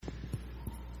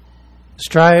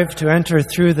Strive to enter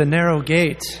through the narrow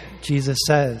gate, Jesus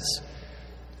says.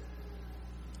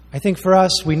 I think for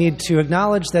us, we need to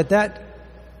acknowledge that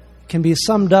can be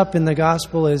summed up in the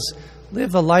gospel as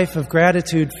live a life of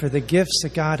gratitude for the gifts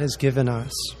that God has given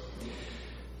us.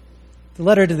 The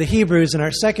letter to the Hebrews in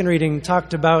our second reading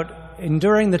talked about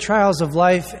enduring the trials of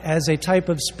life as a type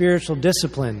of spiritual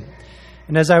discipline.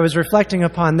 And as I was reflecting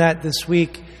upon that this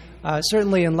week,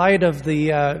 certainly in light of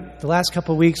the last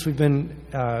couple of weeks we've been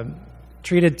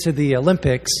treated to the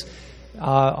Olympics,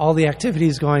 all the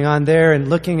activities going on there and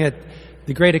looking at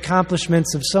the great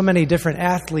accomplishments of so many different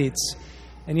athletes.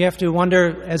 And you have to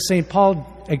wonder, as St.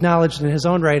 Paul acknowledged in his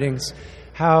own writings,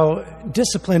 how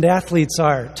disciplined athletes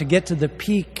are to get to the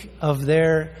peak of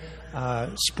their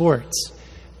sports.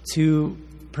 To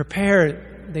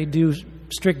prepare, they do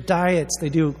strict diets, they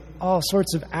do all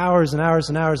sorts of hours and hours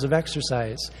and hours of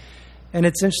exercise. And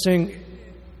it's interesting,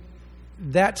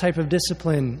 that type of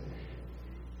discipline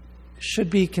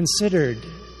should be considered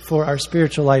for our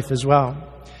spiritual life as well.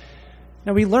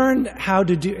 Now, we learn how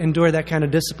to endure that kind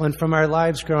of discipline from our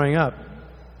lives growing up.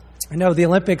 I know the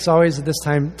Olympics always at this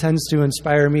time tends to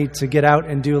inspire me to get out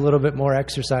and do a little bit more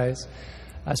exercise,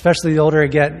 especially the older I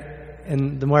get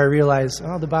and the more I realize,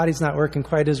 the body's not working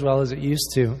quite as well as it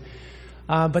used to.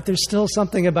 But there's still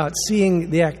something about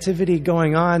seeing the activity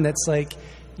going on that's like,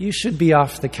 you should be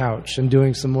off the couch and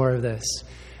doing some more of this.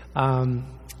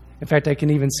 In fact, I can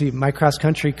even see my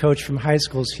cross-country coach from high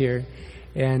school's here,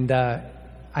 and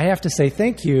I have to say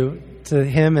thank you to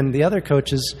him and the other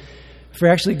coaches for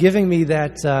actually giving me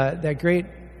that great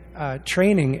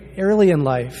training early in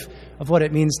life of what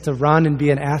it means to run and be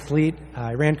an athlete.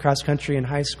 I ran cross-country in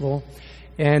high school,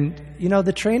 and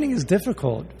the training is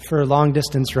difficult for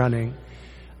long-distance running.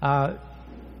 And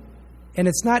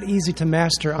it's not easy to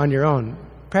master on your own.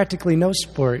 Practically no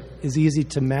sport is easy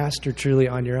to master truly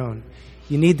on your own.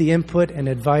 You need the input and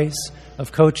advice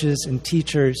of coaches and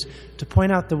teachers to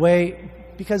point out the way,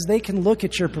 because they can look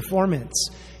at your performance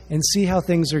and see how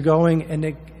things are going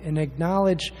and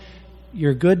acknowledge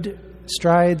your good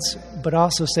strides, but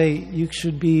also say you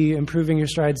should be improving your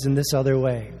strides in this other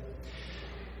way.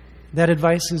 That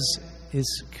advice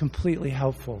is completely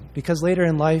helpful, because later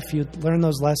in life you learn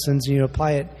those lessons and you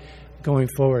apply it going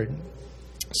forward.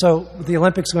 So with the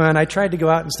Olympics going on, I tried to go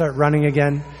out and start running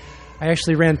again. I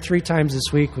actually ran 3 times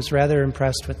this week, was rather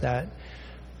impressed with that.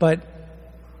 But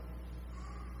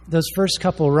those first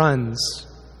couple runs,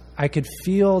 I could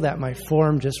feel that my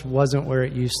form just wasn't where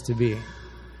it used to be.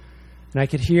 And I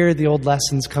could hear the old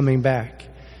lessons coming back.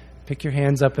 Pick your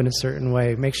hands up in a certain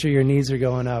way. Make sure your knees are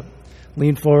going up.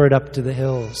 Lean forward up to the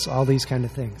hills. All these kind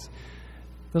of things.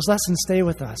 Those lessons stay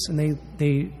with us, and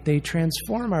they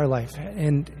transform our life.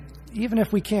 And even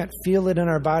if we can't feel it in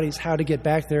our bodies how to get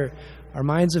back there, our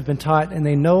minds have been taught, and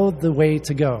they know the way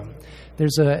to go.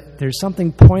 There's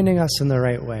something pointing us in the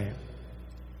right way.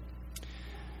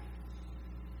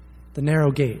 The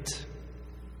narrow gate.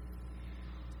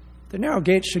 The narrow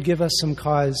gate should give us some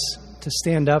cause to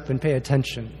stand up and pay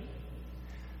attention.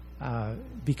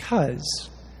 Because,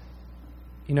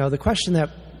 the question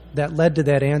that led to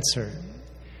that answer,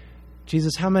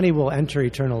 Jesus, how many will enter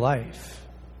eternal life?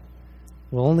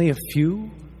 Will only a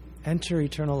few enter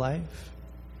eternal life?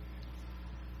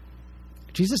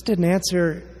 Jesus didn't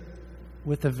answer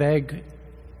with a vague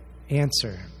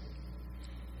answer.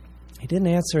 He didn't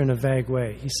answer in a vague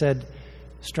way. He said,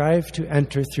 strive to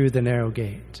enter through the narrow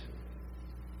gate.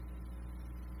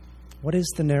 What is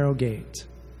the narrow gate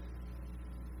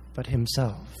but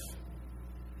himself?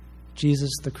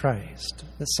 Jesus the Christ,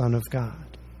 the Son of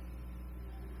God.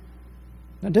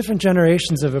 Now, different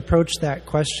generations have approached that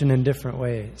question in different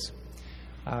ways.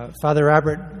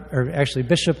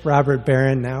 Bishop Robert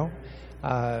Barron now,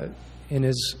 in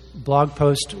his blog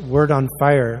post, Word on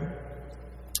Fire,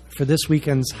 for this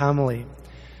weekend's homily,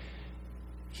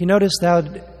 he noticed that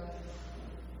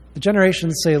the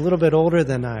generations, say, a little bit older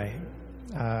than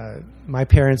my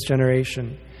parents'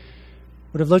 generation,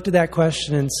 would have looked at that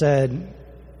question and said,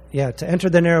 to enter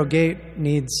the narrow gate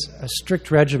needs a strict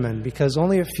regimen, because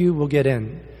only a few will get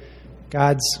in.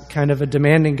 God's kind of a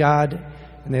demanding God,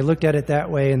 and they looked at it that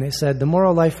way, and they said the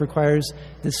moral life requires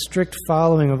this strict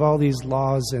following of all these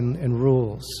laws and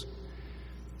rules.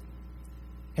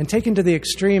 And taken to the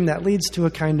extreme, that leads to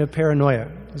a kind of paranoia,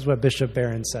 is what Bishop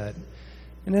Barron said.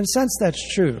 And in a sense,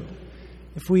 that's true.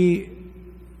 If we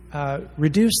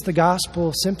reduce the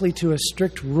gospel simply to a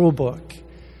strict rule book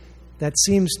that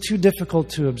seems too difficult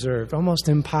to observe, almost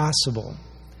impossible,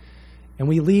 and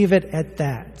we leave it at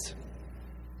that,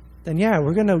 then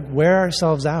we're going to wear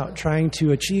ourselves out trying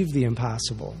to achieve the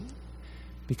impossible,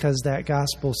 because that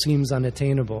gospel seems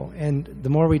unattainable. And the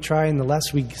more we try and the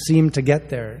less we seem to get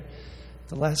there,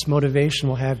 the less motivation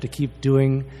we'll have to keep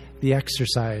doing the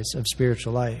exercise of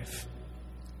spiritual life.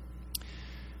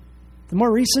 The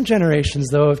more recent generations,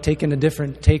 though, have taken a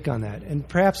different take on that. And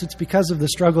perhaps it's because of the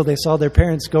struggle they saw their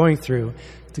parents going through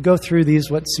to go through these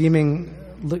what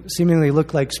seemingly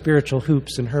look like spiritual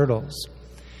hoops and hurdles.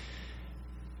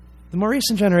 The more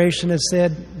recent generation has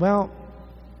said, well,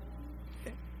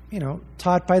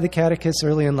 taught by the catechists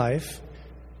early in life,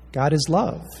 God is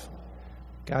love.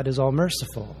 God is all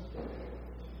merciful.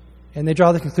 And they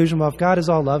draw the conclusion, well, if God is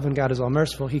all love and God is all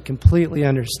merciful, he completely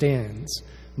understands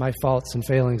my faults and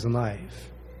failings in life.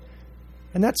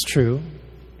 And that's true.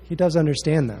 He does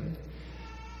understand them.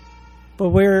 But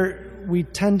where we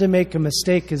tend to make a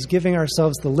mistake is giving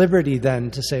ourselves the liberty then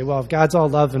to say, well, if God's all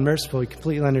love and merciful, he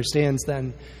completely understands,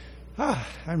 then,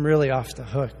 I'm really off the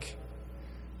hook.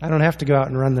 I don't have to go out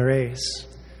and run the race.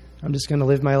 I'm just going to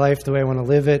live my life the way I want to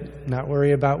live it, not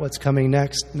worry about what's coming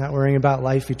next, not worrying about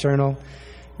life eternal,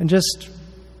 and just,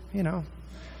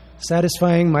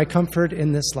 satisfying my comfort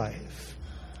in this life.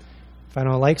 If I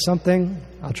don't like something,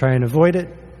 I'll try and avoid it.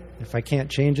 If I can't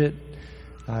change it,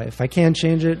 if I can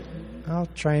change it, I'll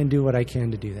try and do what I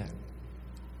can to do that.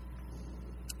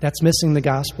 That's missing the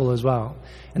gospel as well.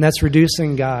 And that's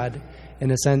reducing God,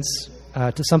 in a sense,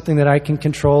 to something that I can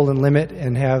control and limit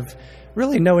and have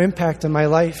really no impact on my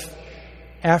life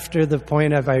after the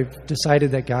point of I've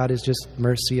decided that God is just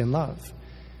mercy and love.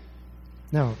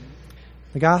 No.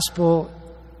 The gospel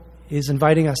is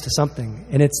inviting us to something,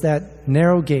 and it's that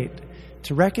narrow gate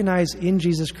to recognize in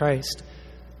Jesus Christ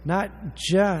not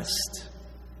just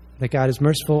that God is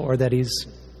merciful or that he's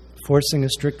forcing a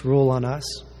strict rule on us,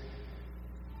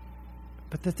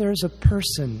 but that there's a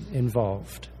person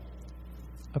involved,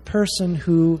 a person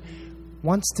who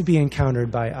wants to be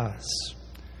encountered by us,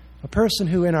 a person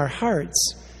who in our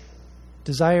hearts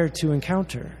desire to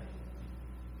encounter.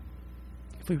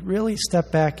 If we really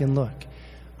step back and look,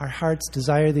 our hearts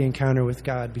desire the encounter with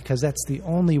God because that's the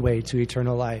only way to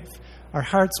eternal life. Our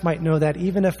hearts might know that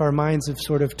even if our minds have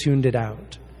sort of tuned it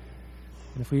out.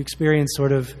 And if we experience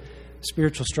sort of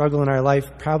spiritual struggle in our life,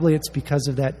 probably it's because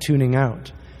of that tuning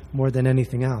out more than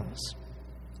anything else.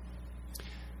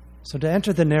 So to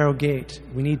enter the narrow gate,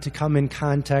 we need to come in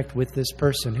contact with this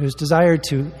person who's desired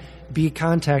to be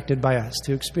contacted by us,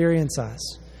 to experience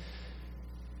us.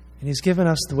 And he's given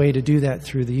us the way to do that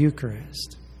through the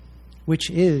Eucharist, which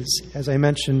is, as I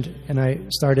mentioned and I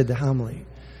started the homily,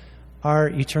 our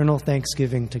eternal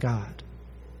thanksgiving to God.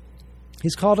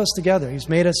 He's called us together. He's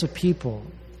made us a people,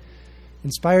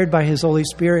 inspired by his Holy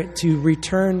Spirit to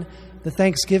return the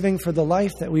thanksgiving for the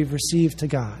life that we've received to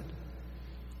God.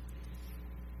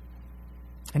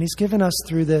 And he's given us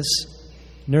through this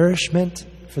nourishment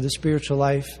for the spiritual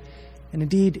life, and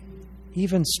indeed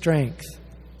even strength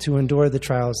to endure the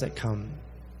trials that come.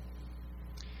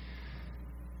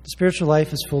 The spiritual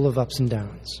life is full of ups and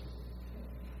downs.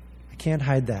 I can't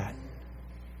hide that.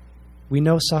 We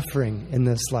know suffering in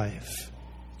this life.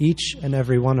 Each and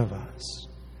every one of us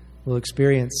will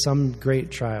experience some great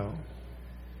trial.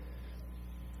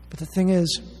 But the thing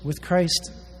is, with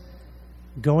Christ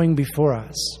going before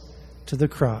us to the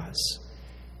cross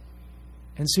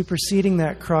and superseding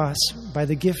that cross by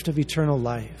the gift of eternal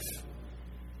life,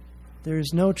 there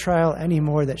is no trial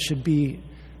anymore that should be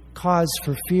cause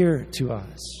for fear to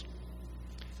us,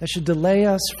 that should delay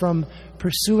us from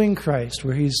pursuing Christ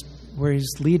where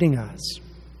He's leading us.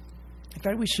 In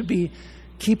fact, we should be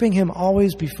keeping Him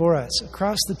always before us,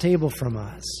 across the table from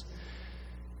us.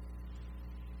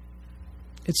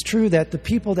 It's true that the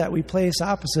people that we place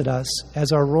opposite us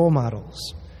as our role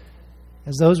models,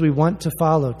 as those we want to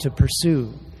follow, to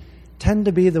pursue, tend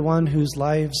to be the one whose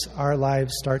lives our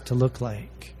lives start to look like.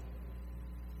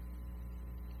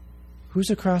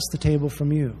 Who's across the table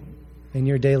from you in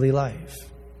your daily life?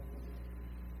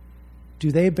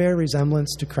 Do they bear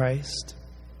resemblance to Christ?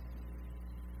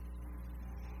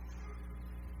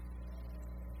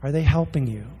 Are they helping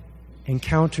you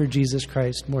encounter Jesus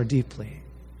Christ more deeply?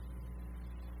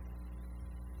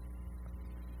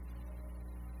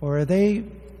 Or are they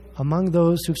among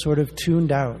those who've sort of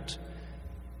tuned out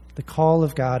the call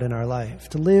of God in our life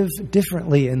to live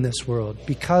differently in this world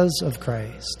because of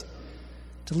Christ,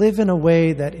 to live in a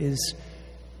way that is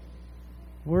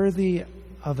worthy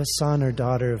of a son or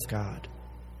daughter of God?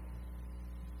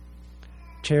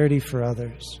 Charity for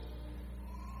others,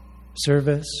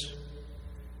 service,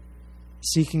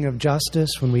 seeking of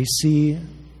justice when we see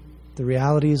the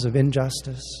realities of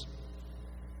injustice.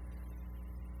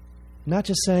 Not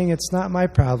just saying it's not my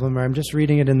problem or I'm just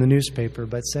reading it in the newspaper,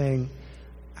 but saying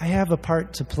I have a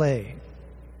part to play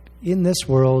in this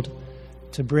world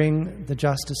to bring the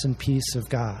justice and peace of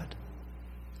God.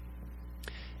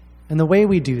 And the way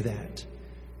we do that,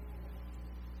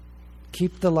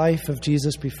 keep the life of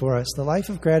Jesus before us, the life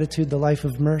of gratitude, the life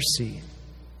of mercy.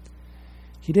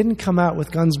 He didn't come out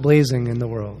with guns blazing in the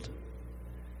world.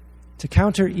 To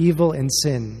counter evil and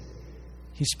sin,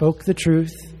 he spoke the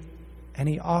truth and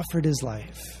he offered his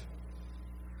life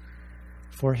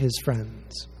for his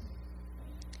friends.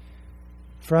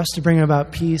 For us to bring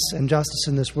about peace and justice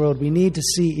in this world, we need to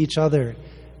see each other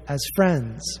as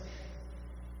friends,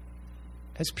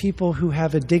 as people who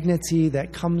have a dignity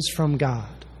that comes from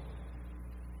God,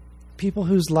 people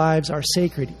whose lives are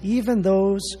sacred, even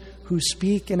those who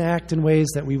speak and act in ways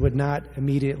that we would not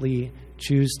immediately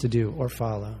choose to do or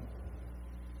follow,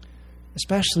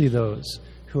 especially those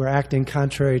who are acting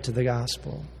contrary to the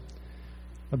gospel,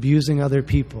 abusing other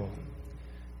people,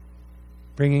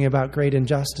 bringing about great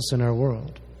injustice in our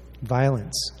world,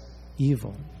 violence,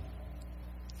 evil.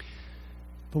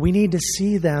 But we need to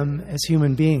see them as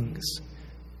human beings,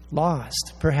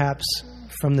 lost, perhaps,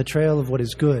 from the trail of what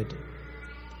is good,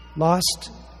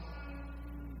 lost,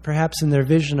 perhaps, in their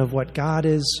vision of what God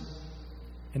is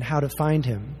and how to find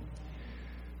him,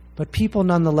 but people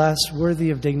nonetheless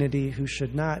worthy of dignity who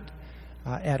should not,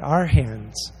 at our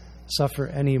hands, suffer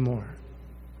any more.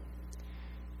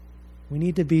 We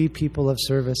need to be people of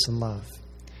service and love.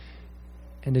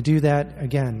 And to do that,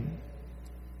 again,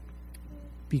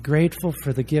 be grateful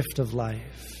for the gift of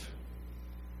life.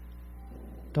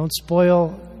 Don't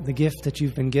spoil the gift that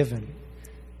you've been given.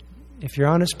 If you're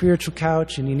on a spiritual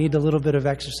couch and you need a little bit of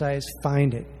exercise,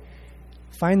 find it.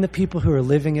 Find the people who are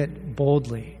living it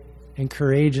boldly and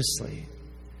courageously,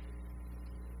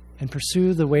 and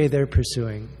pursue the way they're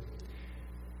pursuing.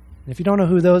 And if you don't know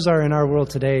who those are in our world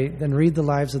today, then read the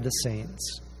lives of the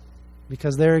saints,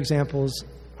 because their examples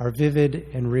are vivid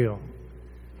and real.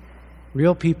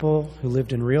 Real people who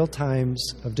lived in real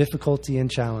times of difficulty and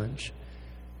challenge,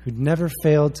 who'd never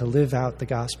failed to live out the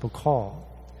gospel call.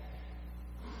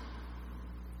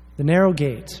 The narrow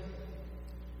gate.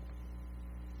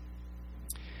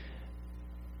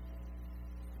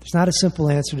 There's not a simple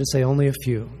answer to say only a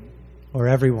few or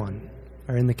everyone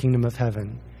are in the kingdom of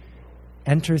heaven.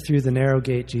 Enter through the narrow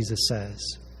gate, Jesus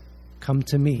says. Come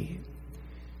to me.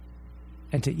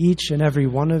 And to each and every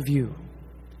one of you,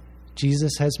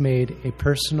 Jesus has made a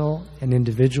personal and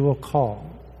individual call.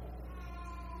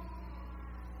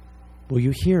 Will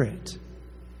you hear it?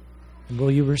 And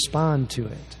will you respond to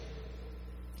it?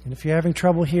 And if you're having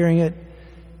trouble hearing it,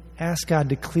 ask God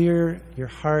to clear your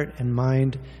heart and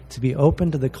mind to be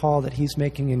open to the call that he's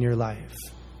making in your life.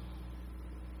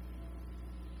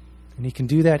 And he can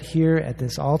do that here at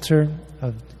this altar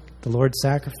of the Lord's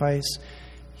sacrifice.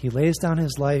 He lays down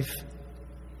his life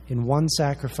in one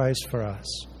sacrifice for us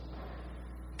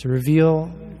to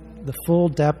reveal the full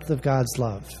depth of God's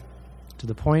love to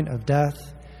the point of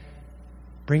death,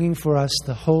 bringing for us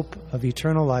the hope of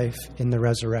eternal life in the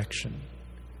resurrection.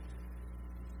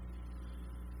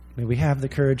 May we have the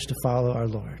courage to follow our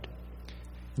Lord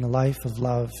in a life of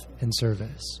love and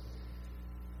service,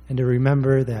 and to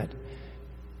remember that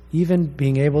even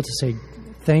being able to say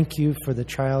thank you for the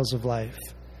trials of life,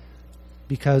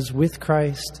 because with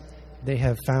Christ they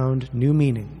have found new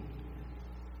meaning.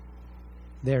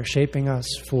 They are shaping us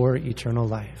for eternal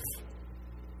life.